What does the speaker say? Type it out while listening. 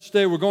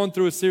today. We're going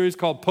through a series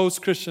called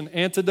Post-Christian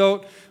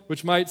Antidote,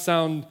 which might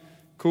sound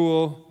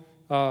cool,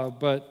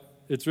 but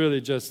it's really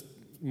just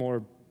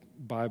more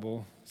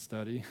Bible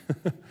study,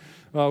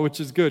 which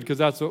is good because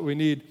that's what we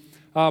need.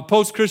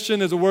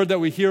 Post-Christian is a word that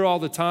we hear all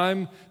the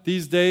time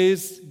these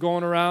days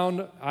going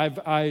around.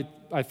 I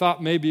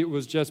thought maybe it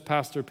was just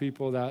pastor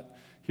people that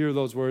hear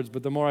those words,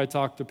 but the more I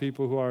talk to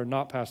people who are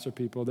not pastor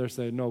people, they're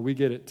saying, no, we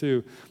get it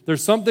too.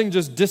 There's something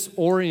just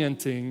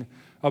disorienting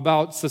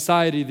about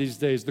society these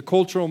days, the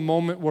cultural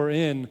moment we're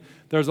in.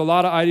 There's a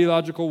lot of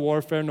ideological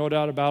warfare, no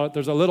doubt about it.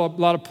 There's a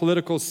lot of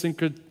political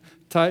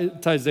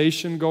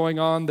syncretization going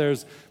on.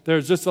 There's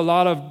just a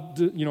lot of,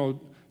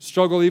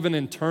 struggle even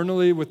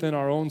internally within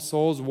our own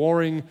souls,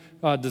 warring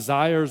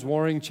desires,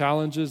 warring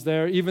challenges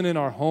there. Even in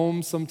our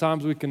homes,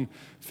 sometimes we can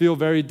feel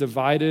very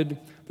divided.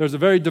 There's a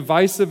very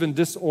divisive and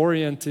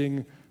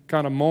disorienting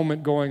kind of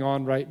moment going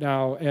on right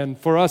now. And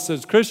for us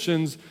as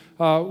Christians,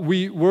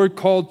 we're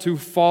called to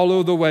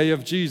follow the way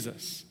of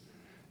Jesus.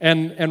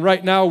 And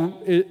right now,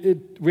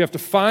 we have to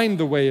find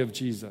the way of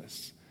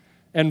Jesus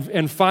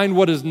and find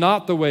what is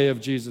not the way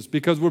of Jesus,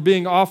 because we're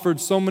being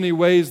offered so many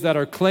ways that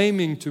are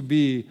claiming to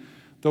be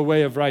the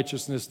way of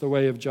righteousness, the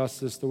way of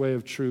justice, the way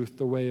of truth,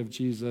 the way of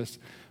Jesus.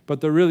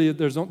 But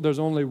there's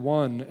only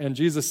one. And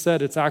Jesus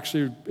said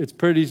it's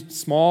pretty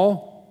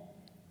small.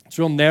 It's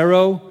real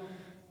narrow.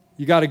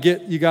 You got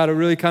to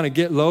really kind of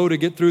get low to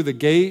get through the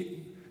gate.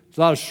 There's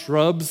a lot of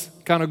shrubs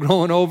kind of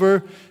growing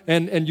over,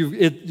 and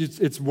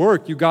it's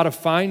work. You got to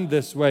find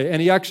this way.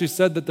 And he actually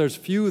said that there's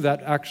few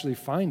that actually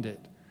find it.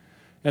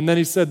 And then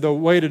he said the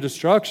way to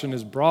destruction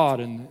is broad,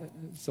 and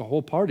it's a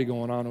whole party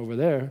going on over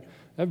there.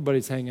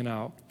 Everybody's hanging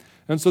out.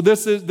 And so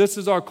this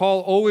is our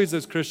call always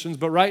as Christians,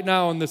 but right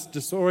now in this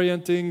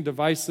disorienting,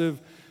 divisive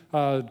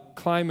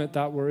climate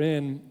that we're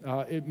in,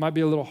 it might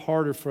be a little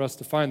harder for us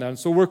to find that. And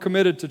so we're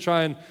committed to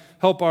try and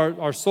help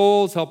our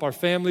souls, help our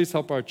families,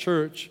 help our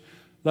church,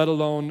 let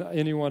alone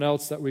anyone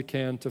else that we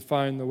can, to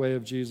find the way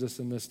of Jesus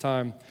in this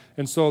time.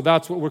 And so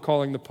that's what we're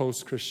calling the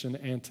post-Christian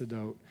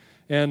antidote.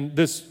 And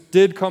this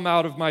did come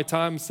out of my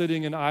time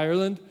sitting in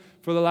Ireland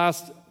for the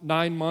last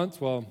 9 months,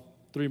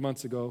 3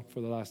 months ago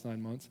for the last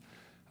 9 months.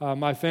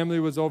 My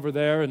family was over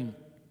there, and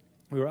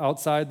we were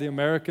outside the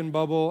American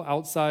bubble,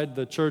 outside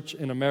the church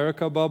in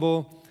America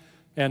bubble,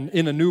 and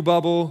in a new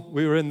bubble.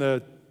 We were in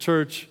the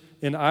church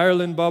in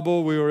Ireland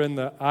bubble. We were in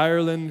the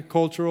Ireland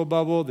cultural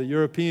bubble, the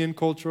European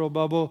cultural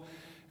bubble.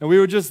 And we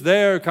were just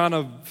there kind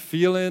of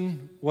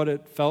feeling what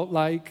it felt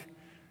like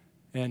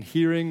and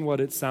hearing what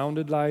it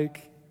sounded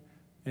like.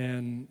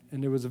 And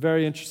it was a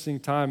very interesting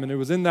time. And it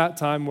was in that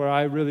time where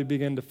I really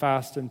began to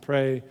fast and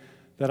pray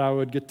that I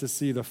would get to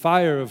see the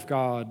fire of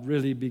God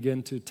really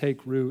begin to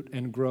take root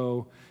and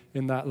grow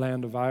in that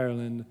land of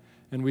Ireland.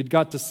 And we'd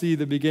got to see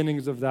the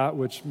beginnings of that,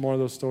 which more of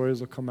those stories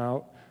will come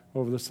out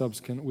over the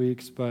subsequent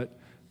weeks. But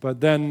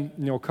then,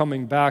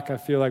 coming back, I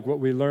feel like what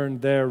we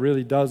learned there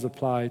really does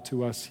apply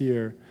to us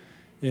here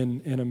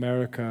in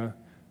America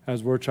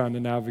as we're trying to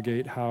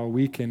navigate how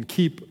we can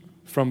keep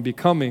from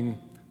becoming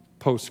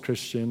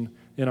post-Christian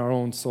in our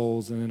own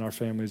souls and in our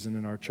families and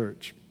in our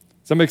church.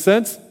 Does that make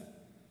sense?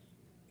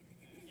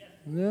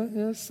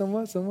 Yeah,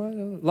 somewhat.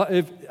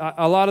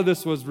 A lot of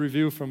this was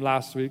review from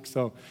last week,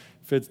 so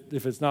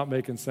if it's not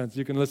making sense,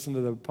 you can listen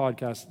to the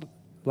podcast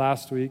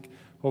last week.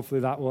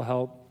 Hopefully that will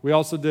help. We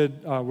also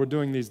we're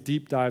doing these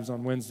deep dives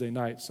on Wednesday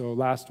night. So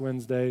last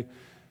Wednesday,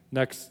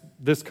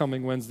 this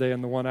coming Wednesday,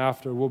 and the one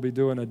after, we'll be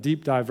doing a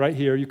deep dive right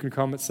here. You can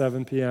come at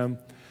 7 p.m.,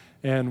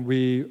 and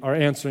we are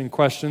answering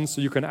questions. So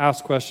you can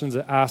ask questions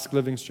at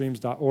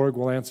asklivingstreams.org.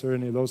 We'll answer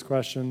any of those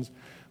questions.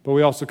 But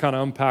we also kind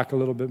of unpack a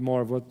little bit more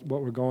of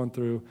what we're going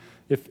through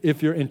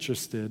if you're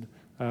interested.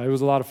 It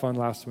was a lot of fun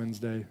last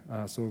Wednesday,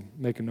 so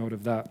make a note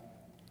of that.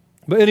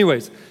 But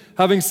anyways,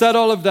 having said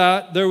all of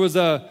that, there was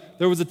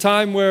a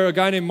time where a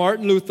guy named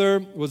Martin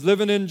Luther was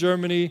living in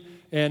Germany,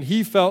 and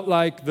he felt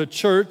like the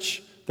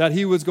church that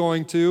he was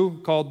going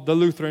to, called the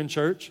Lutheran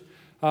Church,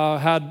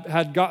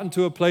 had gotten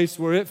to a place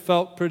where it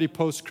felt pretty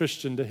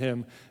post-Christian to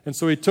him. And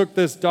so he took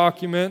this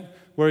document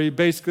where he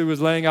basically was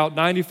laying out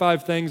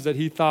 95 things that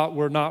he thought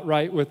were not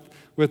right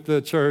with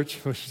the church,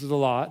 which is a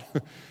lot.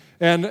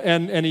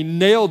 And he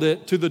nailed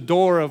it to the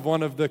door of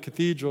one of the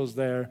cathedrals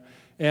there.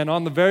 And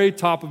on the very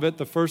top of it,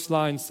 the first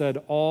line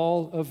said,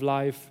 "All of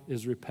life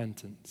is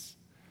repentance."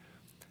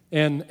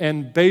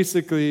 And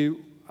basically,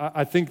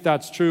 I think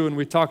that's true, and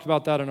we talked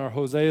about that in our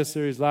Hosea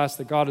series last,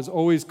 that God is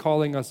always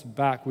calling us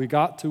back. We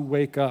got to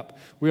wake up.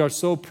 We are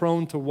so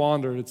prone to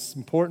wander. It's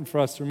important for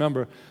us to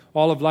remember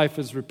all of life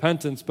is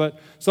repentance. But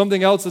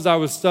something else as I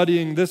was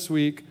studying this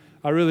week,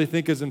 I really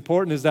think is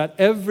important, is that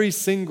every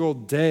single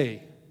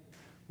day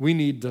we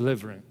need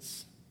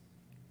deliverance.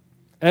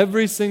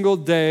 Every single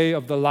day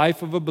of the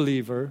life of a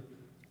believer,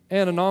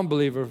 and a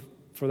non-believer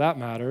for that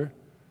matter,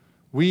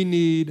 we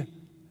need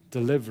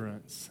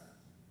deliverance.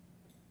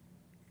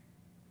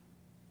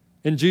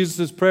 In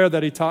Jesus' prayer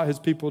that he taught his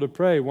people to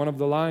pray, one of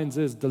the lines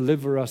is,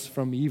 "Deliver us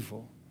from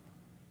evil."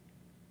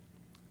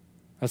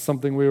 That's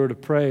something we were to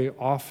pray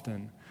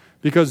often.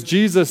 Because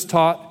Jesus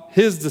taught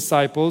his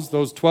disciples,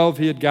 those 12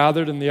 he had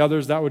gathered and the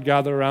others that would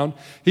gather around,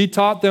 he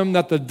taught them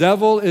that the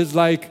devil is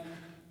like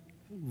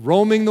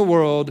roaming the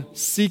world,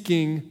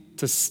 seeking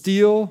to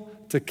steal,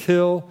 to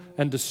kill,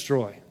 and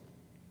destroy.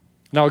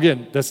 Now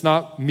again, that's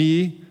not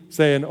me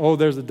saying, oh,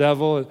 there's a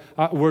devil.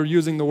 We're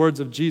using the words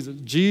of Jesus.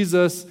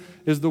 Jesus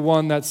is the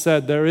one that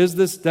said, there is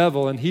this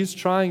devil, and he's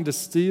trying to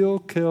steal,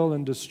 kill,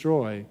 and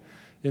destroy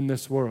in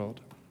this world.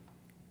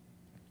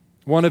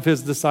 One of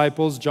his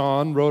disciples,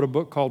 John, wrote a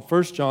book called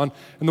 1 John,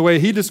 and the way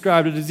he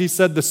described it is he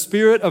said, the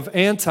spirit of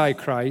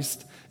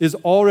Antichrist is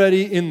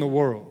already in the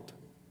world.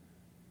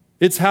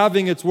 It's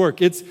having its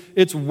work.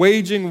 It's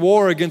waging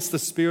war against the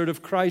spirit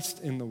of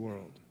Christ in the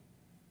world.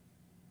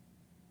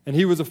 And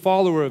he was a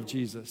follower of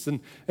Jesus.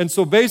 And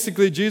so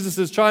basically, Jesus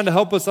is trying to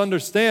help us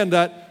understand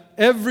that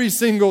every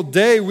single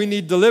day we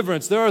need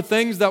deliverance. There are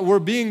things that we're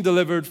being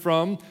delivered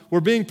from, we're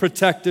being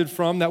protected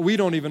from, that we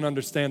don't even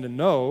understand and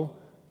know.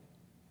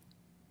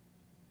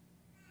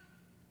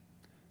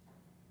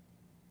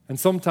 And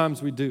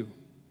sometimes we do.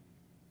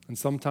 And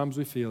sometimes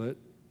we feel it.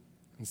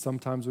 And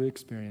sometimes we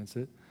experience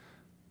it.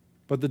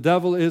 But the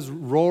devil is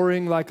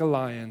roaring like a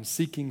lion,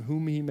 seeking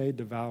whom he may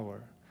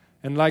devour.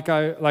 And like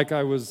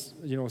I was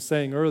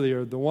saying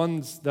earlier, the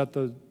ones that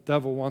the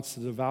devil wants to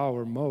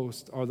devour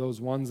most are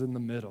those ones in the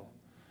middle.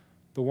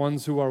 The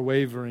ones who are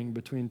wavering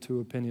between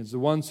two opinions. The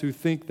ones who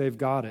think they've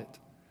got it.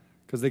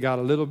 Because they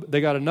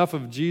got enough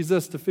of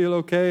Jesus to feel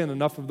okay and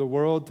enough of the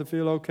world to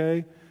feel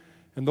okay.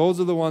 And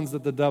those are the ones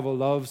that the devil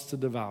loves to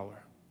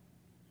devour.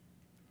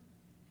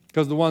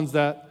 Because the ones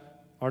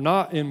that are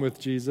not in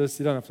with Jesus,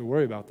 he doesn't have to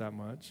worry about that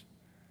much.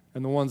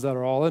 And the ones that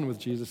are all in with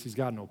Jesus, he's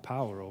got no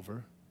power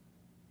over.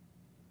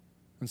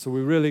 And so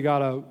we really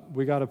gotta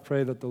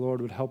pray that the Lord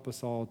would help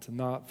us all to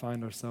not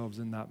find ourselves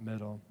in that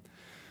middle.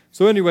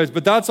 So anyways,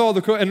 but that's all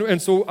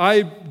and so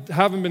I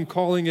haven't been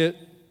calling it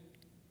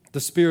the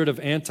spirit of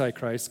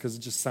Antichrist because it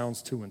just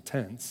sounds too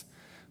intense.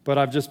 But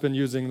I've just been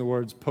using the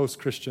words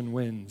post-Christian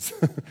winds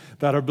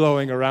that are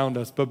blowing around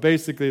us. But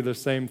basically the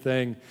same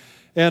thing.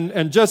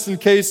 And just in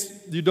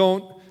case you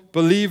don't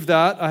believe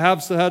that, I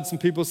have had some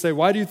people say,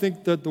 why do you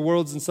think that the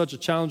world's in such a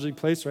challenging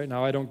place right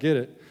now? I don't get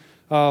it.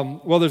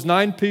 Well, there's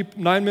 9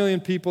 million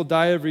people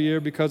die every year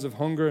because of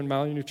hunger and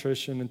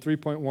malnutrition, and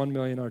 3.1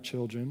 million are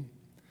children.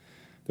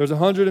 There's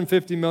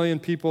 150 million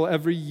people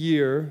every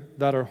year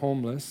that are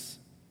homeless.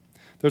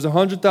 There's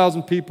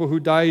 100,000 people who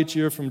die each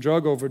year from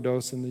drug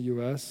overdose in the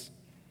U.S.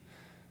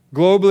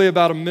 Globally,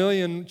 about 1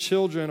 million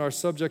children are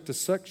subject to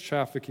sex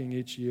trafficking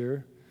each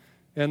year,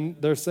 and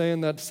they're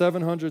saying that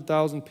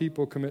 700,000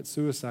 people commit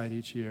suicide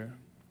each year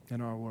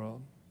in our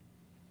world.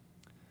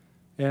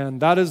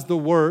 And that is the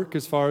work,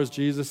 as far as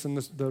Jesus and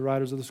the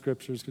writers of the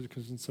Scriptures are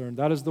concerned,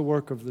 that is the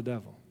work of the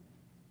devil.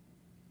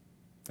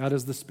 That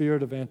is the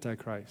spirit of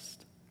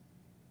Antichrist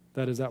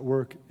that is at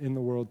work in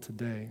the world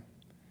today.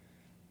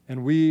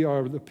 And we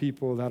are the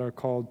people that are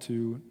called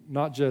to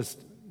not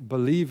just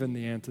believe in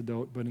the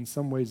antidote, but in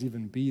some ways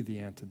even be the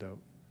antidote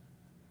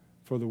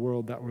for the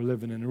world that we're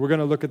living in. And we're going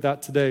to look at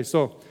that today.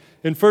 So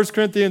in 1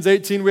 Corinthians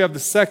 18, we have the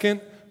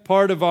second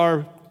part of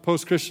our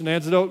post-Christian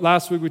antidote.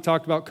 Last week we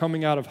talked about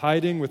coming out of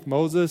hiding with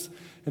Moses,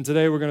 and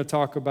today we're going to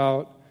talk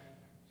about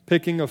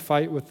picking a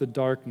fight with the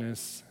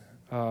darkness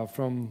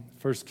from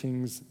 1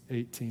 Kings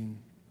 18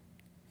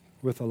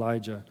 with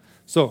Elijah.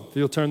 So if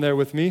you'll turn there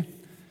with me.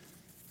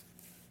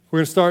 We're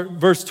going to start,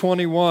 verse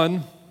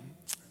 21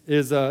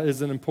 is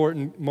an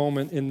important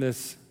moment in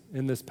this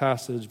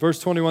passage. Verse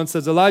 21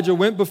 says, Elijah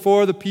went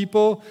before the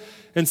people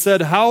and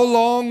said, how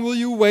long will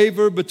you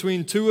waver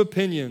between two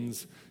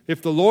opinions?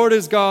 If the Lord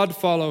is God,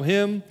 follow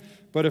him.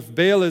 But if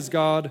Baal is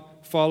God,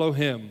 follow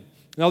him.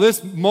 Now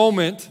this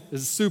moment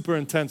is a super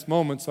intense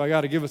moment, so I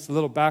got to give us a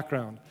little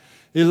background.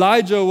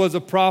 Elijah was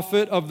a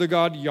prophet of the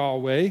God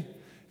Yahweh,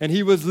 and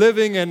he was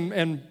living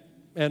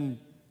and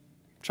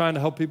trying to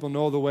help people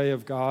know the way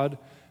of God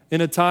in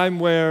a time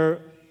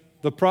where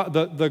the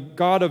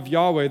God of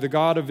Yahweh, the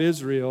God of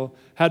Israel,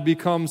 had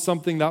become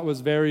something that was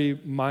very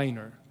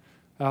minor.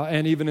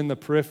 And even in the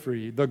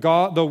periphery.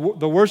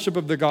 The worship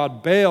of the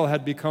god Baal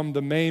had become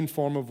the main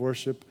form of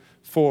worship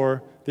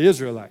for the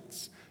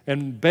Israelites.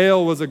 And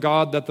Baal was a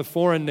god that the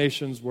foreign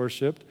nations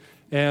worshipped.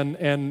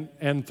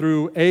 And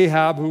through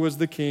Ahab, who was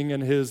the king,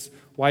 and his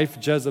wife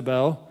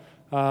Jezebel,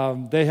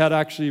 they had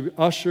actually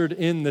ushered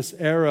in this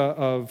era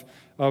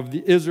of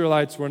the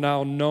Israelites were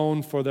now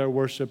known for their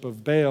worship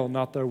of Baal,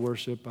 not their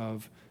worship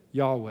of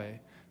Yahweh,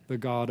 the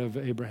God of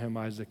Abraham,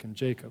 Isaac, and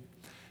Jacob.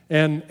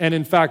 And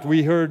in fact,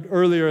 we heard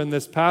earlier in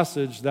this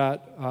passage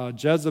that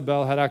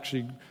Jezebel had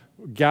actually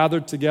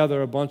gathered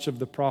together a bunch of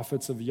the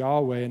prophets of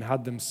Yahweh and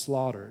had them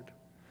slaughtered.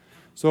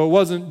 So it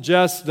wasn't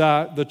just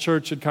that the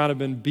church had kind of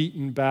been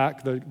beaten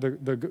back,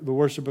 the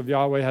worship of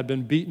Yahweh had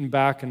been beaten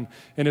back and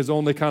is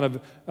only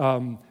kind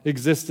of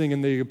existing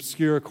in the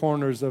obscure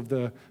corners of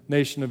the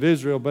nation of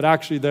Israel, but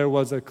actually there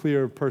was a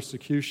clear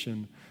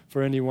persecution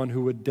for anyone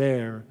who would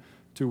dare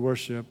to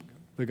worship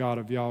the God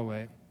of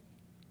Yahweh.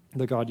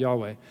 the God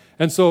Yahweh.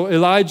 And so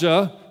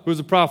Elijah, who's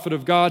a prophet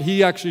of God,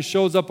 he actually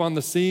shows up on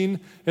the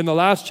scene in the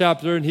last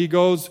chapter, and he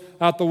goes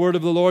at the word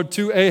of the Lord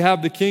to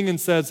Ahab the king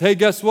and says, hey,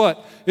 guess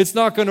what? It's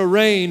not going to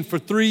rain for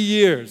 3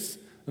 years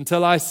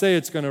until I say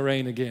it's going to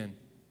rain again,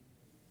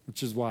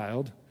 which is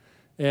wild.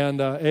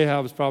 And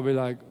Ahab's probably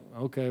like,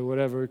 okay,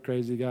 whatever,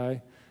 crazy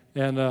guy.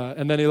 And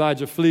then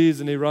Elijah flees,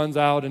 and he runs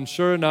out, and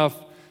sure enough,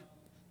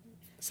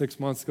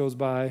 6 months goes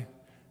by,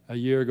 a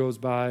year goes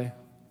by,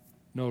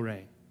 no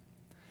rain.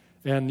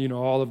 And,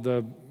 all of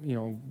the,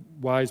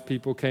 wise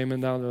people came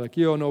in down. They're like,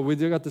 no, we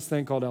got this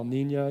thing called El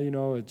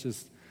Nino, it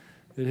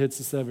hits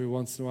us every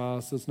once in a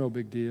while, so it's no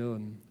big deal.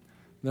 And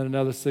then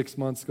another 6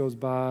 months goes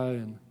by,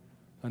 and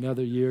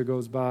another year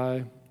goes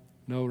by,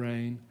 no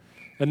rain.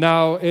 And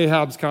now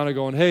Ahab's kind of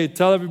going, hey,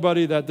 tell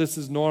everybody that this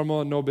is normal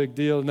and no big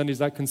deal. And then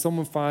he's like, can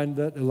someone find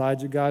that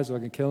Elijah guy so I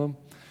can kill him?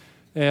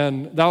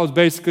 And that was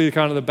basically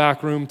kind of the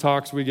backroom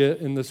talks we get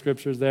in the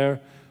scriptures there.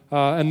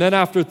 And then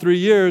after 3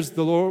 years,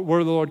 the word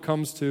of the Lord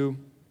comes to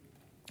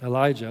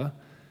Elijah,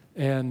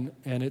 and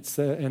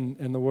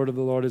the word of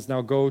the Lord is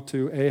now go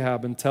to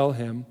Ahab and tell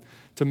him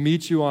to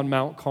meet you on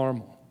Mount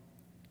Carmel.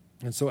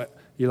 And so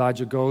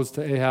Elijah goes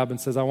to Ahab and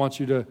says, I want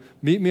you to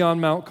meet me on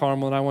Mount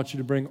Carmel, and I want you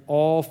to bring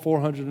all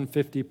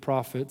 450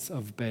 prophets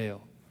of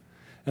Baal.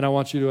 And I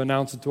want you to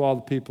announce it to all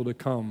the people to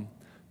come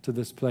to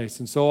this place.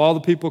 And so all the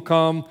people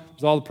come,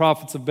 there's all the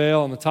prophets of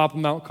Baal on the top of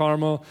Mount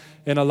Carmel,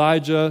 and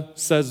Elijah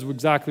says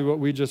exactly what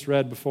we just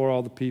read before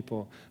all the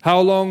people.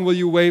 How long will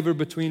you waver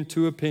between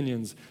two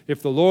opinions?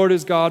 If the Lord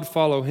is God,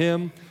 follow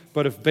him,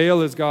 but if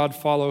Baal is God,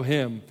 follow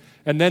him.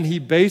 And then he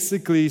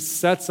basically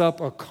sets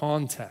up a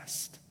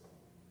contest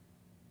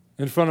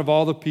in front of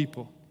all the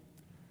people.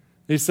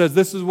 He says,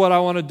 this is what I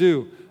want to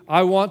do.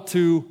 I want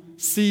to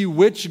see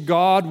which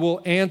God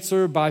will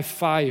answer by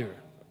fire.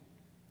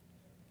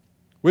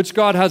 Which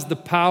God has the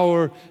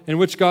power and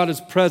which God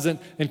is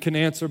present and can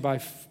answer by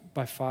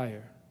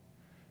fire.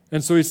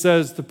 And so he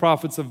says to the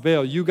prophets of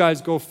Baal, you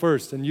guys go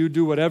first and you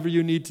do whatever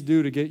you need to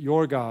do to get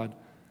your God,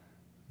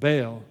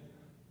 Baal,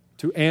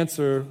 to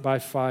answer by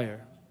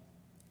fire.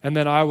 And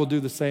then I will do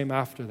the same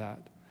after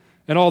that.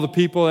 And all the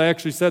people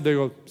actually said, they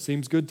go,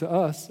 seems good to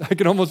us. I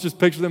can almost just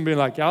picture them being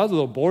like, yeah, I was a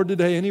little bored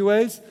today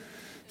anyways.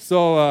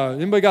 So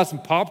anybody got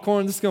some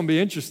popcorn? This is going to be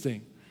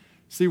interesting.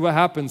 See what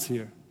happens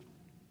here.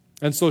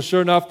 And so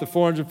sure enough, the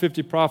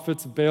 450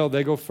 prophets of Baal,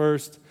 they go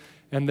first,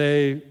 and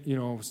they,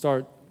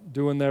 start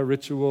doing their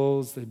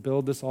rituals. They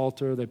build this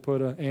altar. They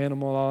put an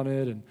animal on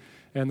it,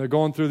 and they're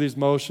going through these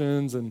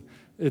motions. And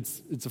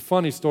it's a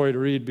funny story to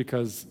read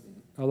because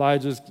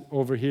Elijah's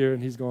over here,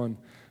 and he's going,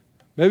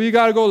 maybe you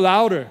got to go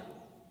louder.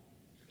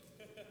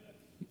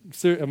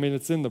 It's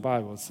in the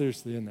Bible. It's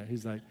seriously in there.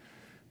 He's like,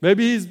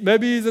 maybe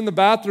he's in the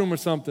bathroom or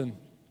something.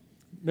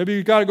 Maybe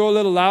you got to go a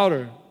little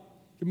louder.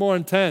 Get more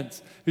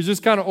intense. He's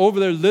just kind of over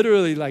there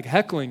literally like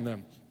heckling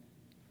them.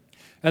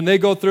 And they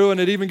go through,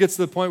 and it even gets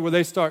to the point where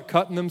they start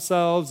cutting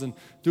themselves and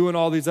doing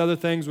all these other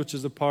things, which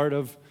is a part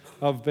of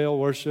Baal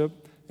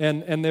worship.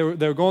 And they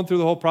were going through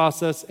the whole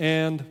process,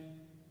 and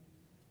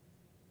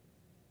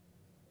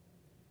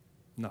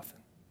nothing.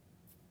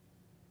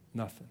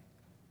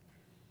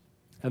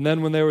 And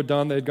then when they were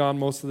done, they had gone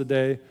most of the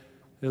day,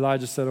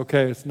 Elijah said,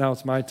 okay, now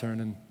it's my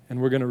turn,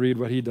 and we're going to read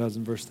what he does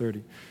in verse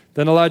 30.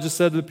 Then Elijah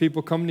said to the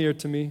people, come near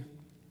to me.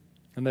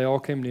 And they all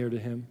came near to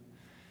him.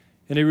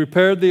 And he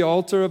repaired the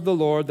altar of the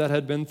Lord that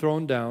had been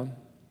thrown down.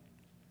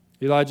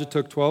 Elijah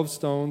took 12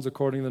 stones,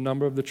 according to the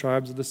number of the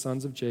tribes of the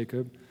sons of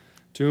Jacob,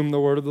 to whom the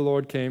word of the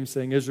Lord came,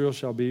 saying, Israel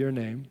shall be your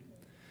name.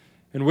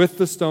 And with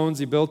the stones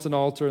he built an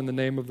altar in the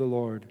name of the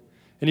Lord.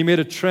 And he made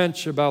a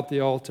trench about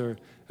the altar,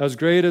 as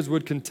great as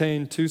would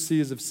contain 2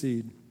 seahs of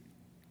seed.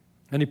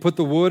 And he put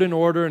the wood in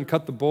order and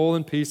cut the bowl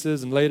in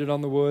pieces and laid it on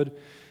the wood.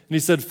 And he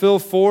said, fill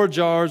 4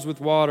 jars with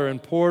water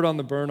and pour it on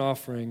the burnt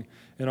offering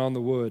and on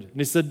the wood. And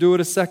he said, do it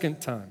a second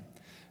time.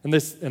 And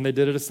they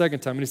did it a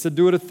second time. And he said,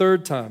 do it a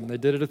third time. And they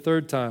did it a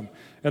third time.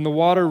 And the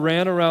water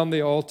ran around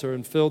the altar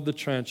and filled the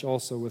trench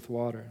also with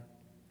water.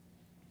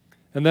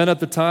 And then at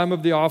the time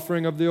of the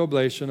offering of the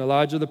oblation,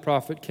 Elijah the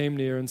prophet came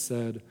near and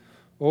said,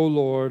 O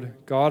Lord,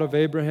 God of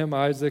Abraham,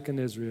 Isaac, and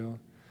Israel,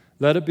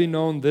 let it be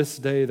known this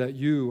day that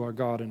you are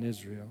God in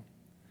Israel,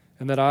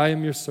 and that I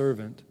am your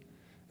servant,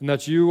 and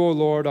that you, O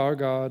Lord, are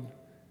God,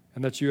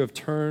 and that you have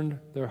turned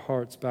their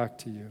hearts back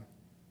to you.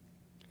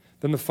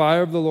 Then the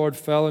fire of the Lord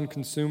fell and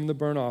consumed the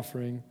burnt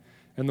offering,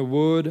 and the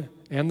wood,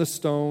 and the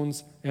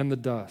stones, and the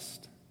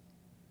dust,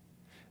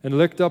 and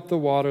licked up the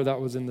water that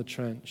was in the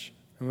trench.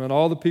 And when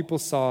all the people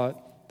saw it,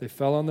 they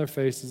fell on their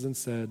faces and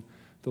said,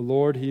 The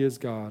Lord, He is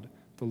God.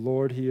 The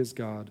Lord, He is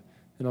God.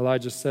 And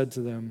Elijah said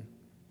to them,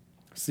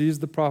 Seize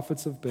the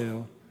prophets of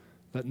Baal,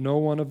 let no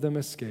one of them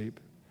escape.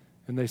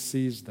 And they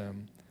seized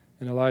them.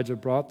 And Elijah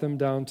brought them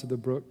down to the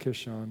brook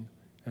Kishon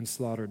and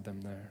slaughtered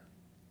them there.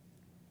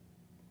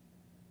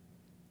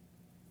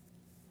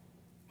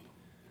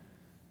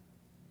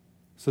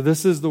 So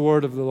this is the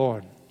word of the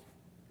Lord.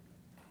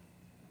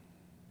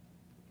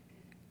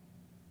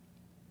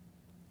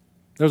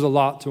 There's a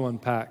lot to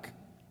unpack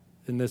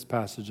in this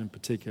passage in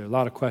particular. A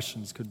lot of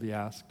questions could be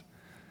asked.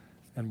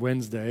 And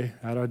Wednesday,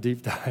 at our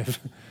deep dive,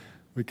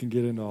 we can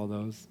get into all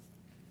those.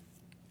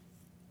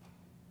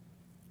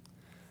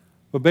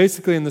 But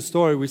basically in the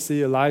story, we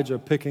see Elijah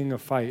picking a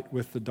fight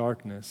with the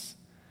darkness,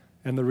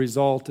 and the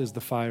result is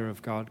the fire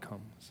of God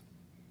comes.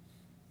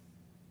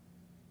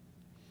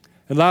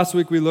 And last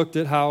week we looked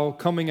at how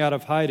coming out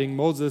of hiding,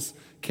 Moses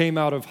came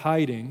out of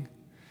hiding,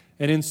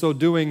 and in so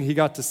doing, he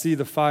got to see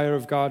the fire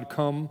of God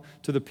come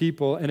to the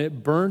people, and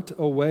it burnt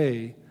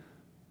away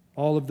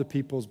all of the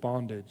people's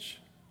bondage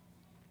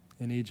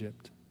in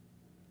Egypt.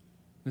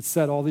 It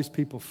set all these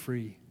people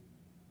free.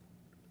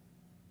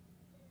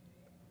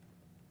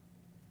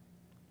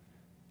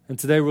 And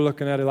today we're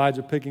looking at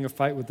Elijah picking a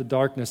fight with the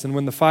darkness. And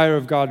when the fire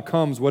of God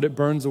comes, what it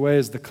burns away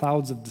is the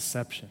clouds of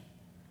deception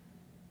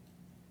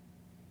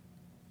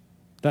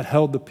that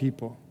held the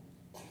people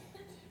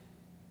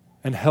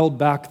and held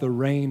back the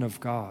rain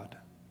of God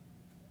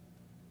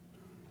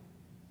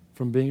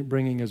from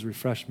bringing his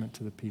refreshment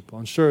to the people.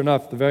 And sure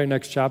enough, the very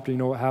next chapter, you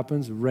know what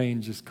happens?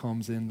 Rain just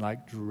comes in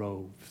like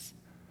droves.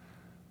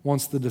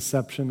 Once the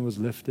deception was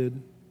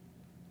lifted,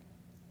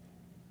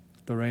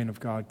 the rain of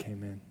God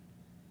came in.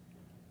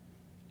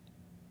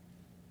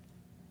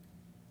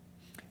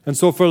 And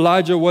so for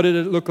Elijah, what did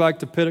it look like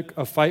to pick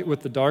a fight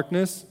with the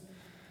darkness?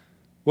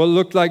 Well, it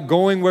looked like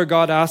going where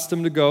God asked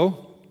him to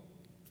go,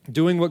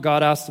 doing what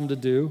God asked him to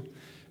do.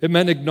 It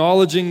meant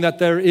acknowledging that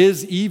there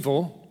is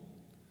evil,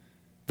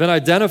 then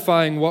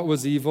identifying what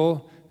was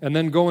evil, and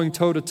then going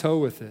toe-to-toe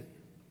with it.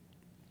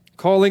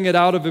 Calling it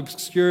out of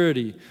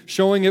obscurity,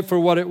 showing it for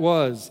what it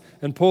was,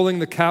 and pulling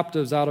the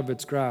captives out of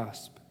its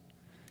grasp.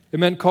 It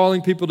meant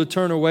calling people to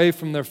turn away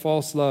from their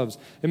false loves.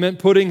 It meant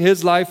putting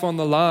his life on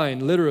the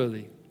line,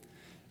 literally.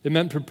 It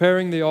meant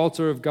preparing the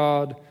altar of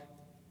God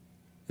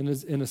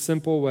in a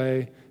simple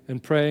way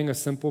and praying a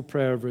simple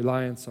prayer of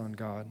reliance on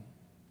God.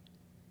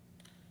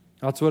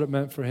 That's what it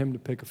meant for him to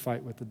pick a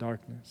fight with the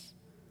darkness.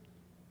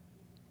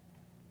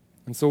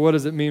 And so what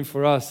does it mean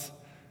for us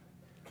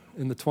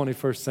in the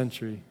 21st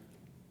century?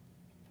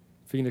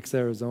 Phoenix,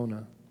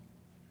 Arizona.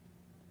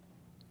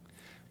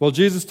 Well,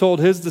 Jesus told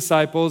his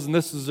disciples, and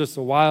this was just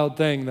a wild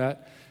thing,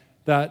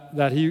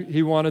 that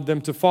he wanted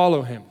them to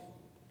follow him.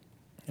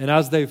 And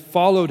as they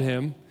followed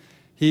him,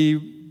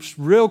 he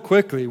real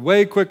quickly,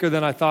 way quicker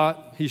than I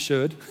thought he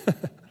should,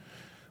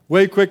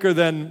 way quicker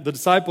than the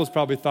disciples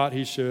probably thought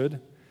he should,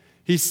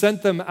 he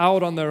sent them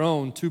out on their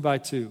own, 2 by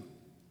 2,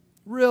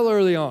 real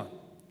early on.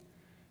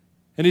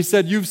 And he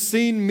said, "You've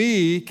seen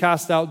me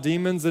cast out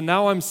demons, and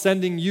now I'm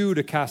sending you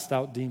to cast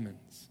out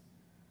demons."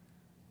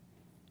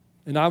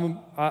 And I'm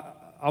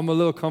a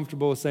little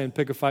comfortable with saying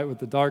pick a fight with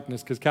the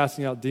darkness, because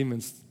casting out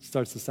demons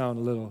starts to sound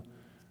a little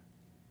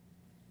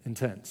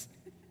intense.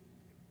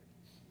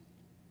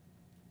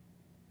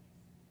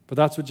 But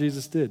that's what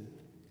Jesus did.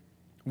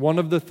 One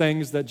of the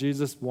things that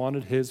Jesus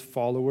wanted his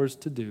followers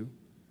to do,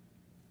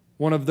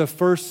 one of the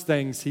first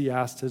things he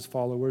asked his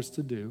followers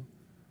to do,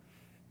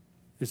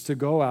 is to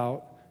go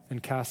out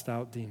and cast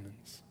out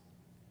demons.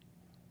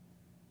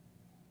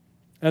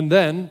 And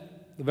then,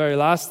 the very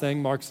last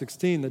thing, Mark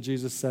 16, that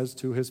Jesus says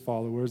to his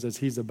followers as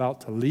he's about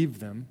to leave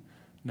them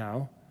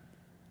now,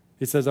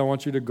 he says, "I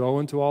want you to go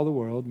into all the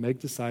world, make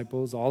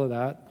disciples," all of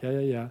that,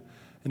 yeah.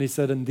 And he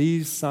said, "And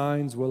these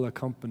signs will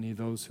accompany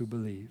those who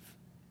believe.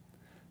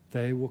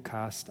 They will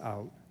cast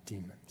out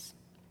demons."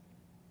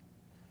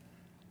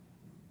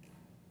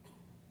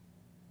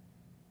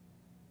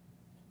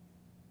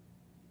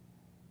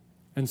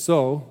 And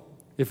so,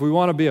 if we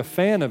want to be a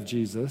fan of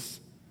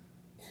Jesus,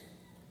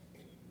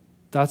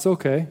 that's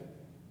okay.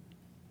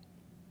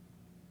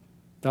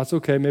 That's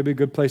okay, maybe a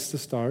good place to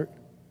start.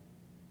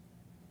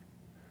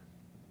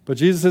 But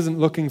Jesus isn't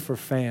looking for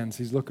fans,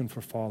 he's looking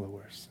for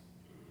followers.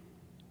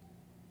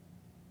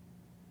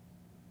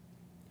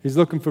 He's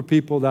looking for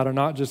people that are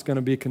not just going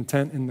to be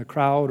content in the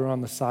crowd or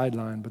on the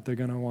sideline, but they're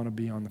going to want to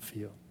be on the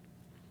field.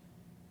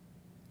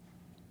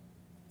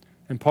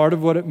 And part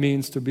of what it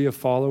means to be a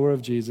follower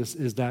of Jesus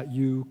is that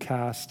you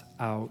cast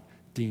out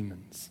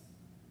demons.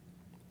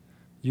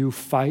 You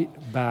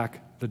fight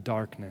back the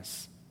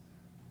darkness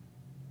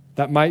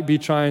that might be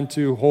trying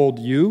to hold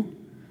you,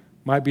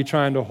 might be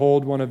trying to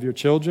hold one of your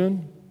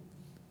children,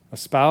 a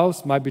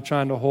spouse, might be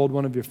trying to hold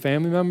one of your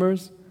family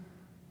members,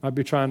 might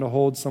be trying to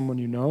hold someone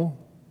you know.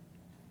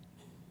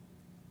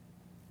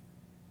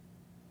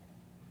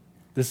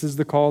 This is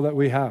the call that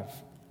we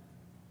have.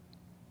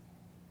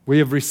 We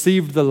have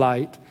received the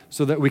light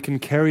so that we can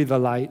carry the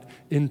light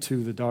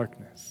into the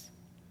darkness.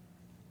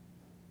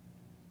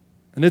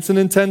 And it's an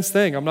intense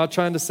thing. I'm not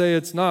trying to say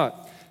it's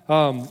not.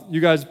 You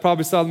guys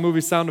probably saw the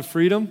movie Sound of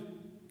Freedom.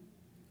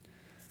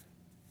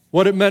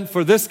 What it meant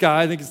for this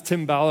guy, I think it's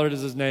Tim Ballard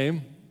is his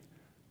name,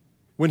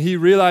 when he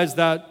realized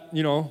that,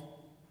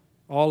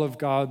 all of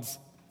God's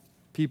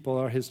people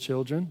are his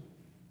children,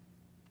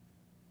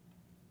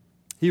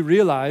 he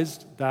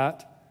realized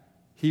that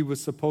he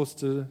was supposed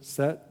to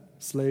set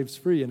slaves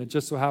free. And it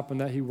just so happened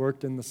that he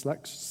worked in the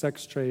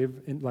sex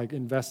trade,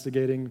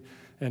 investigating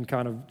and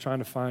kind of trying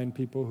to find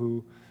people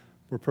who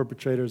were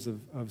perpetrators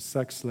of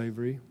sex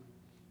slavery.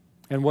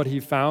 And what he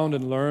found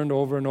and learned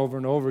over and over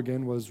and over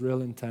again was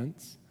real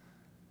intense.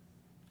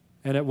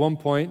 And at one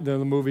point, the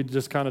movie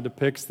just kind of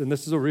depicts, and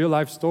this is a real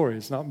life story,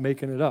 it's not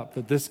making it up,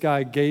 that this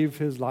guy gave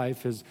his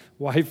life, his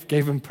wife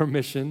gave him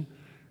permission,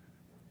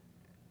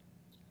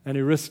 and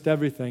he risked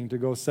everything to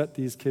go set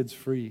these kids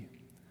free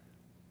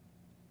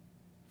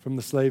from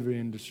the slavery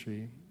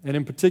industry. And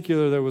in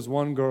particular, there was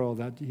one girl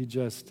that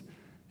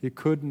he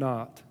could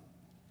not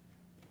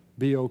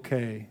be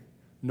okay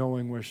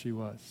knowing where she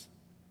was.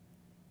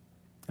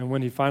 And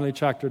when he finally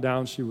tracked her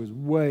down, she was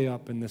way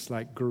up in this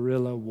like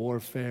guerrilla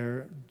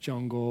warfare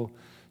jungle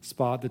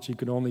spot that you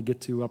could only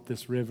get to up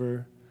this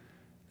river.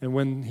 And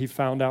when he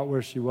found out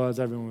where she was,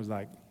 everyone was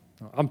like,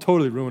 I'm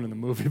totally ruining the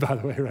movie, by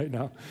the way, right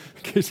now,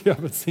 in case you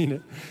haven't seen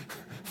it.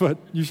 But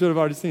you should have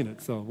already seen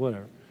it, so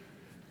whatever.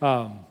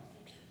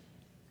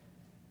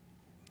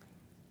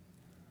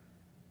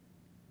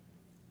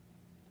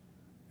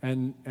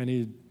 And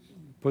he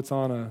puts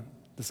on a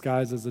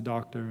disguise as a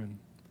doctor and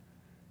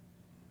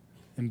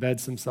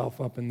embeds himself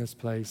up in this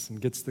place and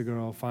gets the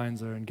girl,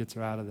 finds her, and gets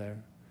her out of there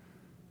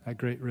at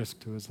great risk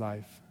to his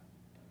life.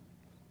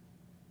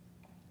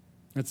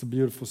 It's a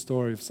beautiful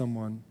story of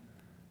someone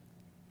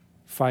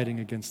fighting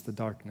against the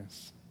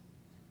darkness.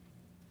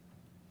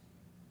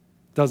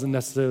 Doesn't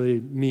necessarily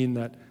mean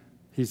that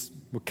he's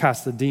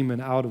cast a demon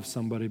out of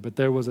somebody, but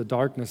there was a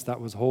darkness that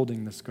was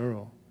holding this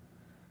girl.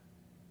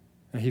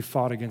 And he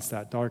fought against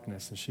that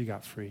darkness, and she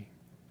got free.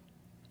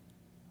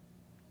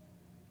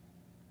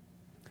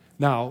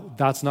 Now,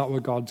 that's not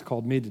what God's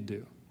called me to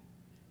do.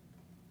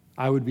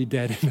 I would be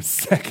dead in a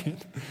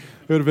second.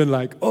 It would have been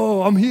like,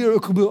 oh, I'm here.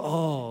 It could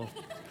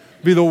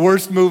be the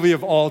worst movie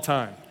of all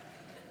time.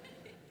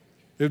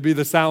 It would be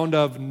the sound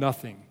of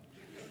nothing,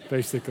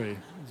 basically,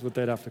 is what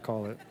they'd have to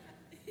call it.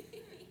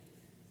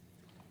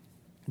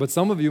 But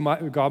some of you,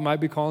 God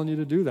might be calling you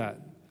to do that.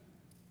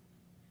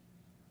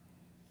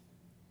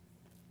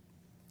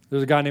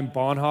 There's a guy named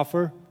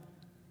Bonhoeffer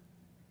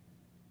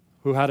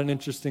who had an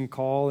interesting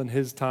call in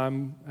his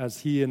time as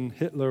he and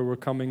Hitler were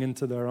coming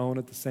into their own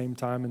at the same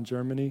time in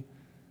Germany.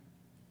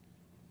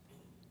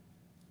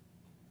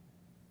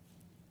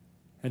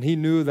 And he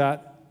knew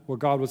that what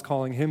God was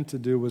calling him to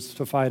do was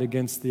to fight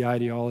against the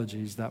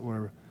ideologies that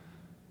were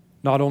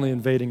not only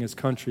invading his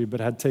country,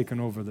 but had taken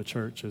over the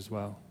church as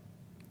well.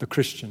 The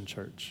Christian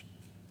church,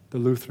 the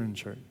Lutheran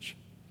church.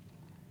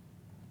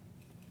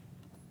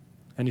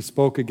 And he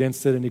spoke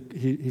against it, and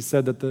he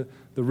said that the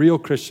real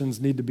Christians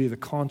need to be the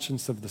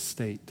conscience of the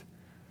state.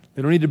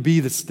 They don't need to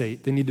be the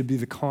state. They need to be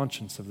the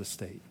conscience of the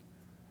state.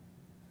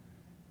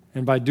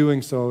 And by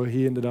doing so,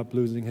 he ended up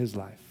losing his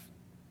life.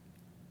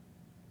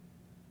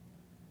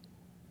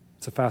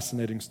 It's a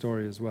fascinating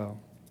story as well.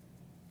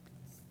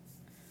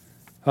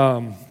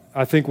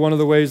 I think one of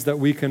the ways that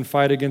we can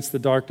fight against the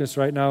darkness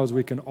right now is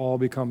we can all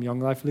become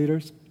Young Life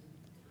leaders.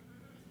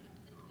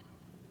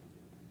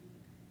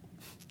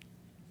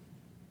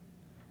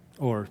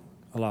 Or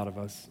a lot of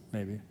us,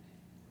 maybe.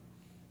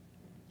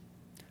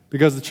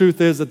 Because the truth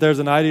is that there's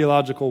an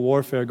ideological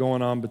warfare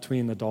going on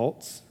between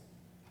adults,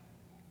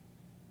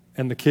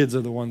 and the kids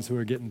are the ones who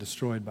are getting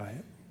destroyed by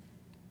it.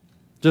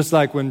 Just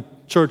like when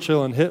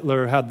Churchill and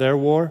Hitler had their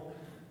war,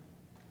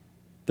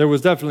 there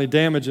was definitely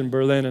damage in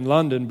Berlin and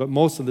London, but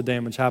most of the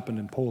damage happened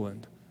in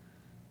Poland.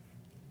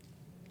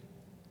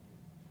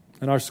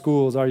 And our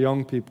schools, our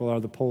young people are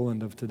the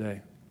Poland of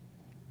today.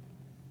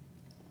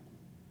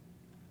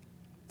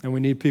 And we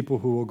need people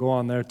who will go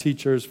on there,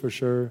 teachers for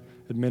sure,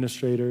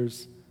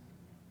 administrators.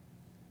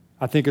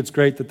 I think it's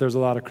great that there's a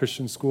lot of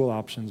Christian school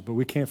options, but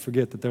we can't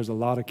forget that there's a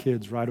lot of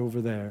kids right over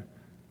there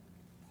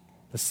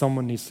that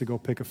someone needs to go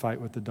pick a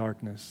fight with the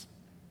darkness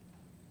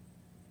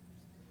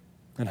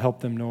and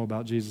help them know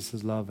about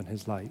Jesus' love and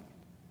his light.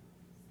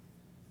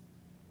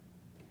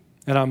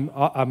 And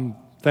I'm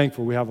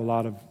thankful we have a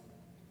lot of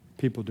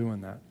people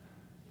doing that.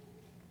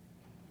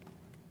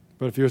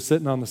 But if you're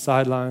sitting on the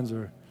sidelines,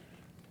 or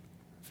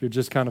if you're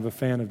just kind of a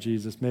fan of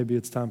Jesus, maybe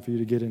it's time for you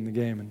to get in the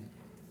game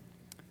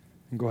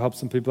and go help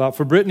some people out.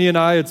 For Brittany and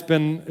I, it's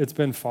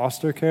been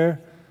foster care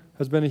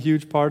has been a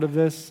huge part of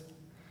this.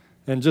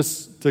 And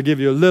just to give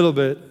you a little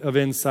bit of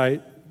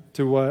insight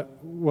to what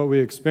we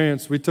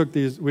experienced, we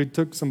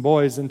took some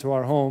boys into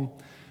our home,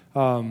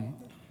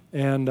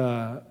 and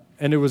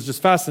it was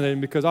just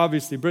fascinating because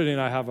obviously Brittany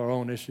and I have our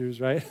own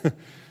issues, right?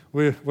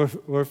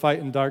 We're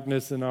fighting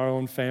darkness in our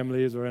own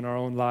families or in our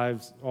own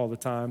lives all the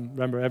time.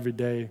 Remember, every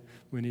day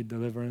we need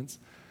deliverance.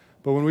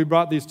 But when we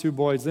brought these two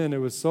boys in, it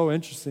was so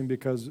interesting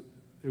because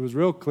it was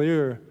real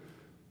clear,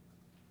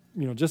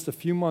 just a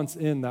few months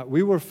in, that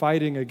we were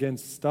fighting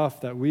against stuff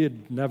that we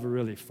had never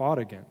really fought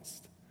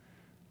against.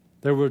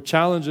 There were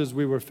challenges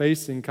we were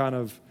facing kind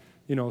of,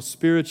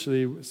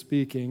 spiritually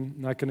speaking,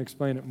 and I can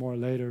explain it more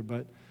later,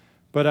 but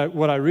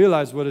what I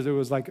realized was it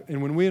was like,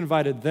 and when we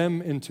invited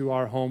them into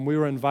our home, we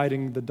were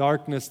inviting the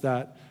darkness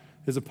that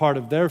is a part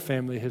of their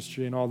family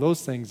history and all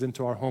those things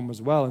into our home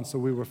as well, and so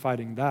we were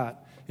fighting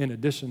that in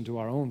addition to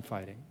our own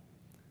fighting.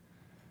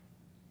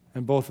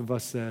 And both of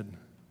us said,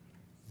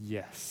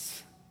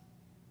 yes.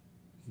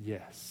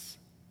 Yes.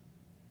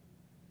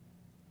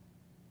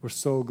 we're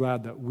so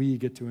glad that we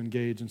get to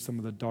engage in some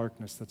of the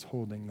darkness that's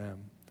holding them.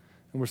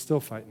 And we're still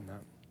fighting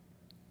that.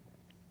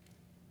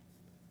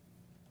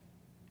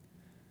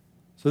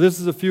 So this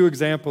is a few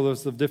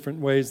examples of different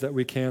ways that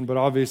we can, but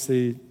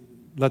obviously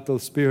let the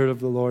Spirit of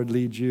the Lord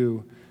lead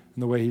you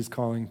in the way He's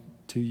calling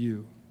to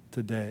you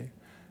today.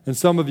 And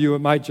some of you, it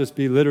might just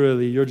be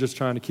literally you're just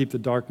trying to keep the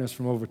darkness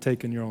from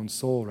overtaking your own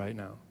soul right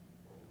now.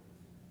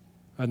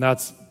 And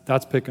that's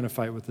picking a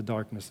fight with the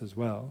darkness as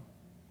well.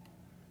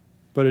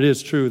 But it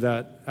is true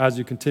that as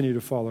you continue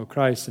to follow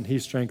Christ and He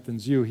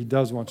strengthens you, He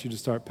does want you to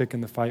start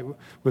picking the fight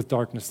with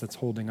darkness that's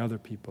holding other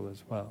people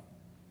as well.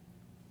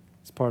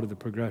 It's part of the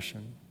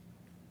progression.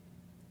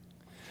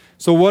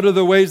 So what are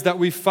the ways that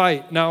we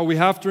fight? Now, we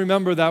have to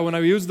remember that when I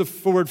use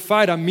the word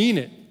fight, I mean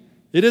it.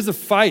 It is a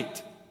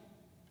fight.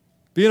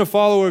 Being a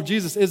follower of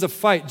Jesus is a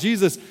fight.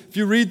 Jesus, if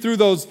you read through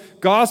those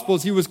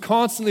Gospels, He was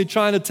constantly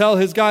trying to tell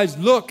His guys,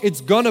 look,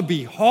 it's going to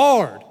be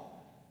hard.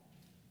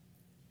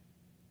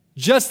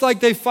 Just like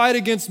they fight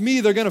against me,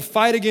 they're going to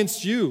fight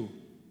against you.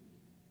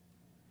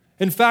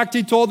 In fact,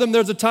 He told them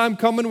there's a time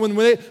coming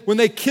when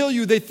they kill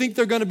you, they think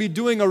they're going to be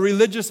doing a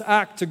religious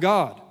act to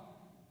God.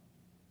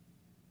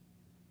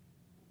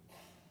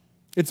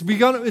 It's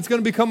going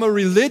to become a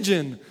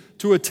religion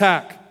to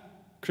attack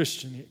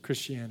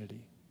Christianity.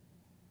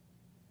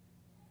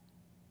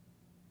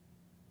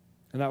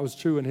 And that was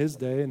true in His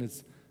day, and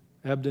it's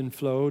ebbed and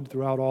flowed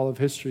throughout all of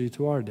history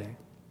to our day.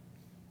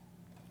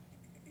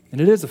 And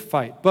it is a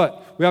fight,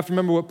 but we have to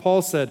remember what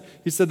Paul said.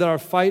 He said that our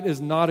fight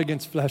is not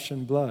against flesh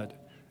and blood.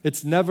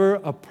 It's never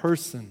a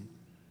person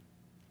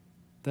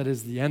that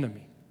is the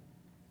enemy.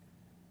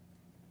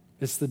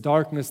 It's the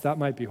darkness that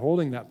might be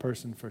holding that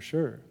person for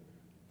sure.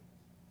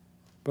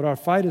 But our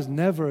fight is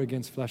never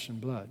against flesh and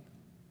blood.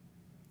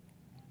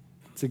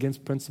 It's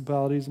against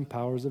principalities and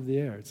powers of the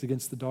air. It's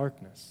against the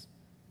darkness.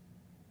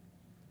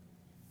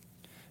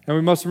 And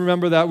we must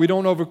remember that we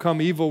don't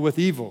overcome evil with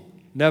evil.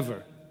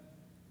 Never.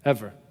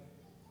 Ever.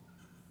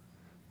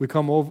 We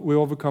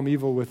overcome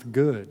evil with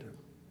good,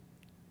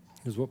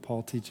 is what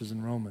Paul teaches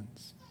in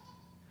Romans.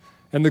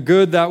 And the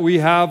good that we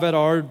have at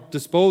our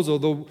disposal,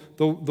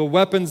 the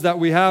weapons that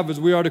we have, is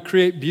we are to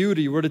create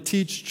beauty. We're to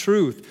teach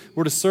truth.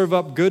 We're to serve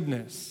up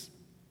goodness.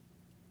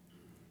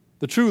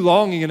 The true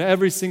longing in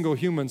every single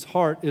human's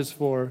heart is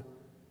for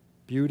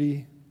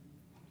beauty,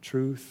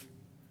 truth,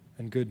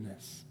 and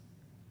goodness.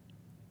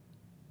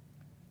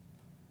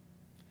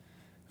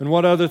 And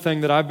one other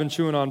thing that I've been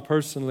chewing on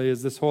personally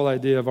is this whole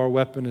idea of our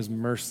weapon is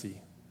mercy.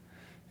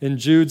 In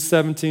Jude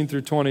 17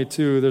 through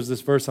 22, there's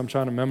this verse I'm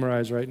trying to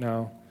memorize right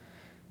now.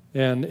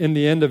 And in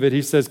the end of it,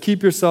 he says,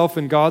 keep yourself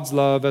in God's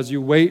love as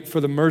you wait for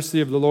the mercy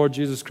of the Lord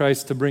Jesus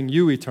Christ to bring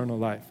you eternal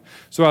life.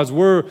 So as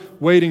we're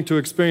waiting to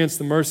experience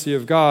the mercy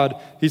of God,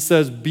 he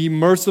says, be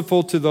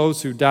merciful to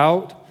those who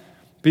doubt.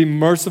 Be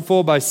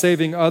merciful by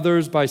saving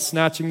others, by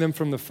snatching them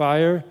from the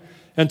fire.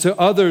 And to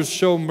others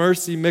show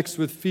mercy mixed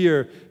with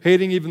fear,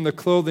 hating even the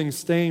clothing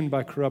stained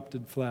by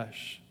corrupted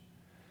flesh.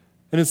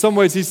 And in some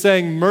ways, he's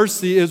saying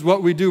mercy is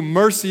what we do.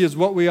 Mercy is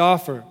what we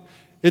offer.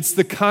 It's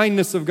the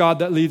kindness of God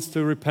that leads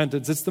to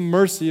repentance. It's the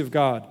mercy of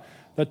God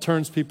that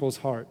turns people's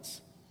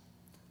hearts.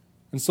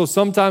 And so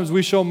sometimes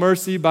we show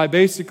mercy by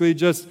basically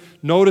just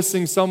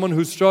noticing someone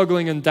who's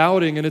struggling and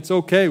doubting, and it's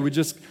okay. We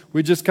just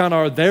kind of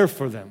are there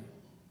for them.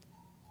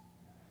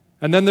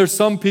 And then there's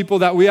some people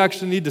that we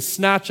actually need to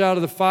snatch out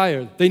of the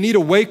fire. They need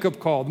a wake-up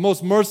call. The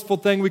most merciful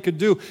thing we could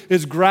do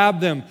is grab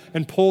them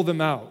and pull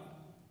them out.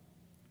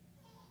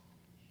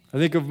 I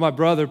think of my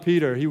brother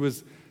Peter.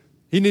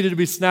 He needed to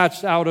be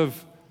snatched out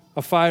of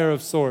a fire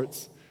of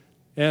sorts.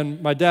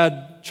 And my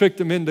dad tricked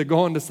him into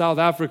going to South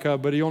Africa,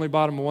 but he only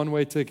bought him a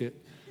one-way ticket.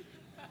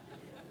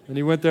 And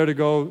he went there to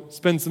go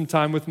spend some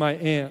time with my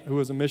aunt, who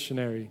was a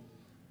missionary.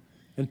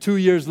 And 2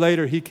 years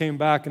later, he came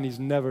back, and he's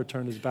never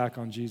turned his back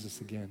on Jesus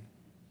again.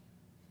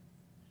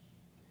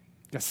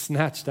 Got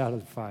snatched out of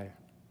the fire.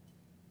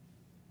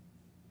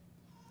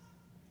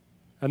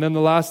 And then the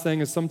last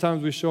thing is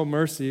sometimes we show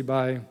mercy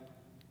by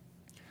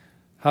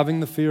having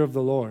the fear of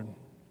the Lord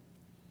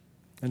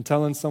and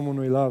telling someone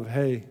we love,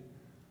 hey,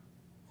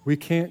 we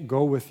can't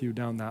go with you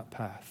down that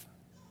path.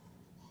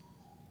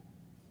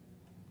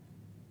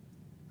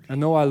 I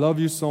know I love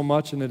you so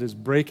much and it is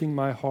breaking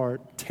my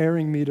heart,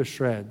 tearing me to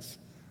shreds.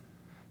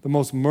 The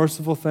most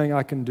merciful thing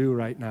I can do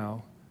right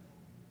now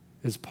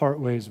is part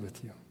ways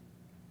with you.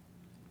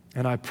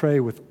 And I pray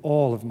with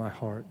all of my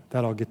heart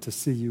that I'll get to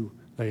see you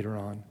later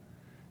on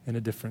in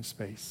a different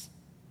space.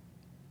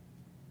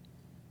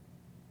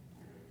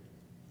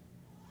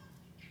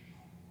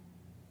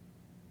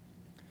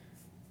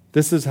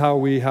 This is how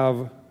we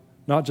have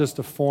not just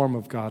a form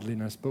of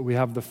godliness, but we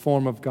have the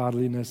form of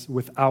godliness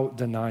without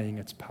denying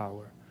its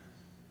power.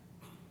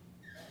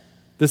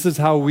 This is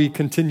how we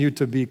continue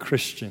to be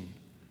Christian,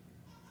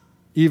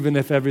 even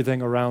if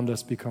everything around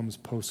us becomes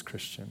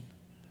post-Christian.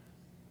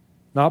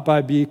 Not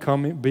by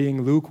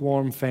being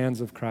lukewarm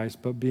fans of Christ,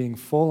 but being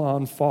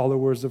full-on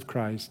followers of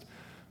Christ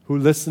who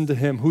listen to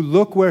Him, who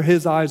look where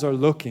His eyes are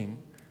looking,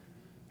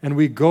 and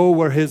we go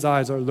where His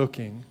eyes are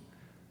looking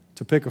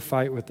to pick a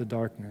fight with the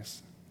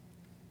darkness.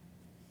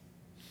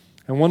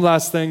 And one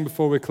last thing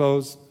before we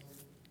close.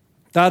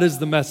 That is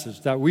the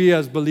message, that we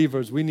as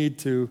believers, we need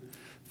to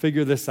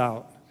figure this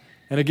out.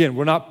 And again,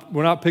 we're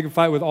not picking a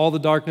fight with all the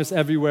darkness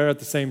everywhere at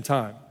the same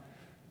time.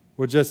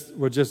 We're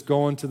just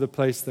going to the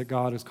place that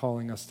God is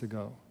calling us to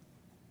go.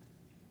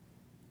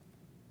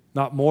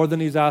 Not more than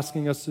he's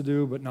asking us to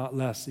do, but not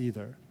less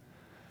either.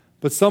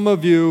 But some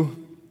of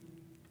you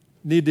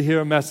need to hear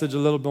a message a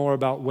little more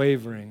about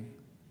wavering.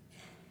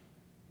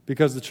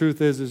 Because the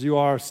truth is you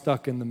are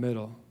stuck in the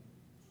middle.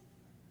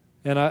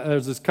 And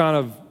there's this kind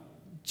of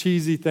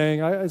cheesy thing,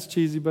 it's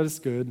cheesy, but it's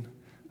good,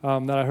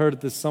 that I heard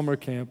at this summer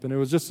camp. And it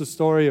was just a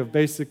story of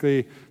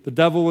basically the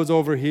devil was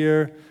over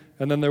here,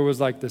 and then there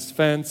was like this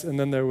fence, and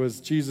then there was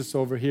Jesus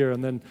over here,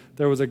 and then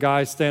there was a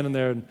guy standing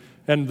there,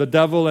 and the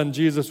devil and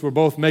Jesus were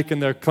both making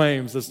their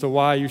claims as to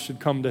why you should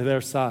come to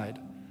their side.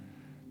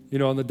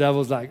 And the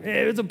devil's like,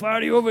 hey, there's a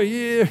party over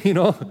here,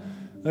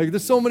 like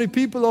there's so many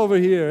people over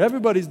here.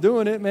 Everybody's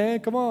doing it, man,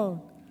 come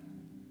on.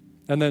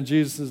 And then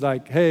Jesus is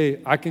like,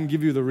 hey, I can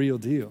give you the real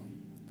deal.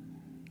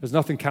 There's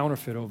nothing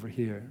counterfeit over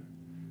here.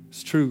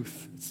 It's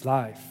truth, it's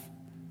life,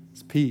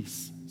 it's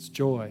peace, it's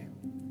joy,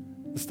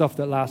 the stuff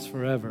that lasts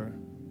forever.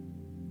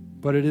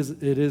 But it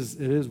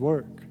is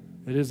work.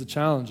 It is a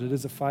challenge. It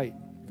is a fight.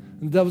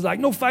 And the devil's like,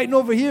 no fighting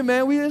over here,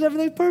 man.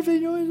 Everything's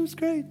perfect. It was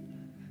great.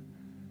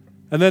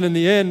 And then in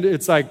the end,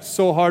 it's like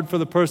so hard for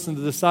the person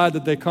to decide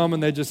that they come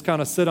and they just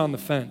kind of sit on the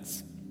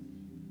fence.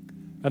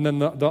 And then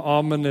the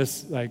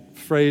ominous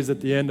phrase at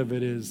the end of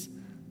it is,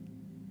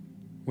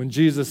 when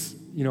Jesus,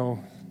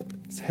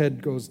 his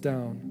head goes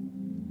down,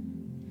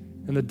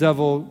 and the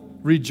devil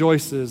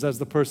rejoices as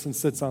the person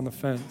sits on the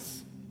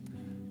fence.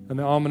 And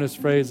the ominous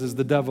phrase is,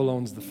 the devil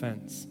owns the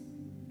fence.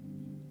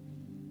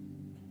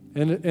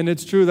 And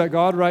it's true that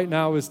God right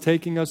now is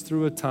taking us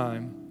through a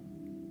time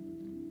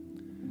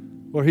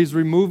where he's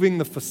removing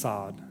the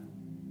facade.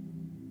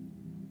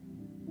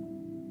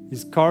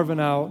 He's carving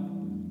out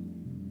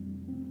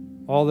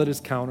all that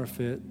is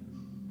counterfeit.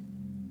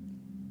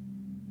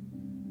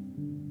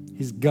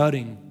 He's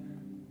gutting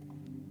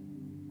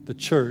the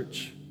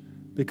church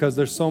because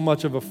there's so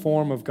much of a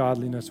form of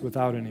godliness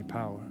without any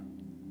power.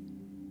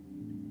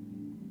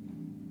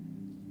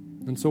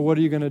 And so what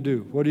are you going to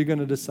do? What are you going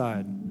to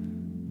decide?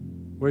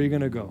 Where are you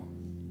going to go?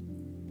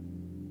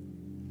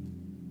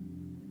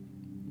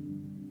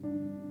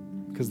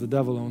 Because the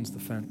devil owns the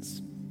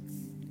fence.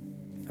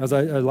 As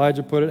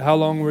Elijah put it, how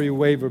long will you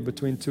waver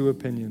between two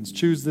opinions?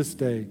 Choose this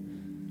day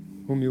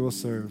whom you will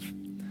serve.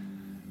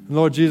 And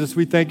Lord Jesus,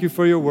 we thank you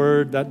for your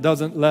word that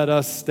doesn't let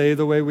us stay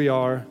the way we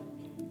are.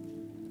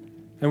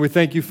 And we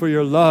thank you for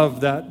your love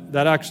that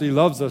actually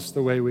loves us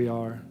the way we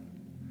are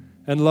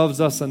and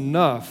loves us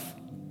enough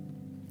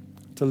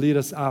to lead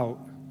us out,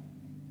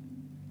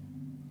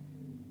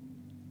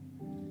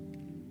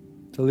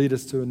 to lead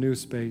us to a new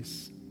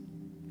space.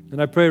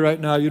 And I pray right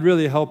now you'd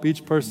really help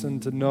each person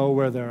to know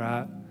where they're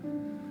at.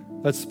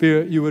 That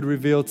Spirit, you would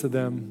reveal to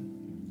them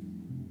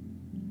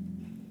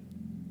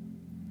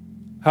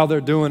how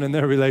they're doing in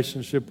their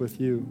relationship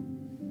with you.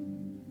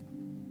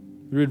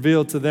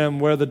 Reveal to them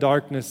where the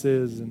darkness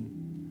is and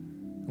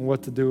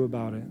what to do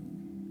about it.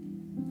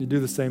 You do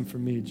the same for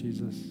me,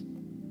 Jesus.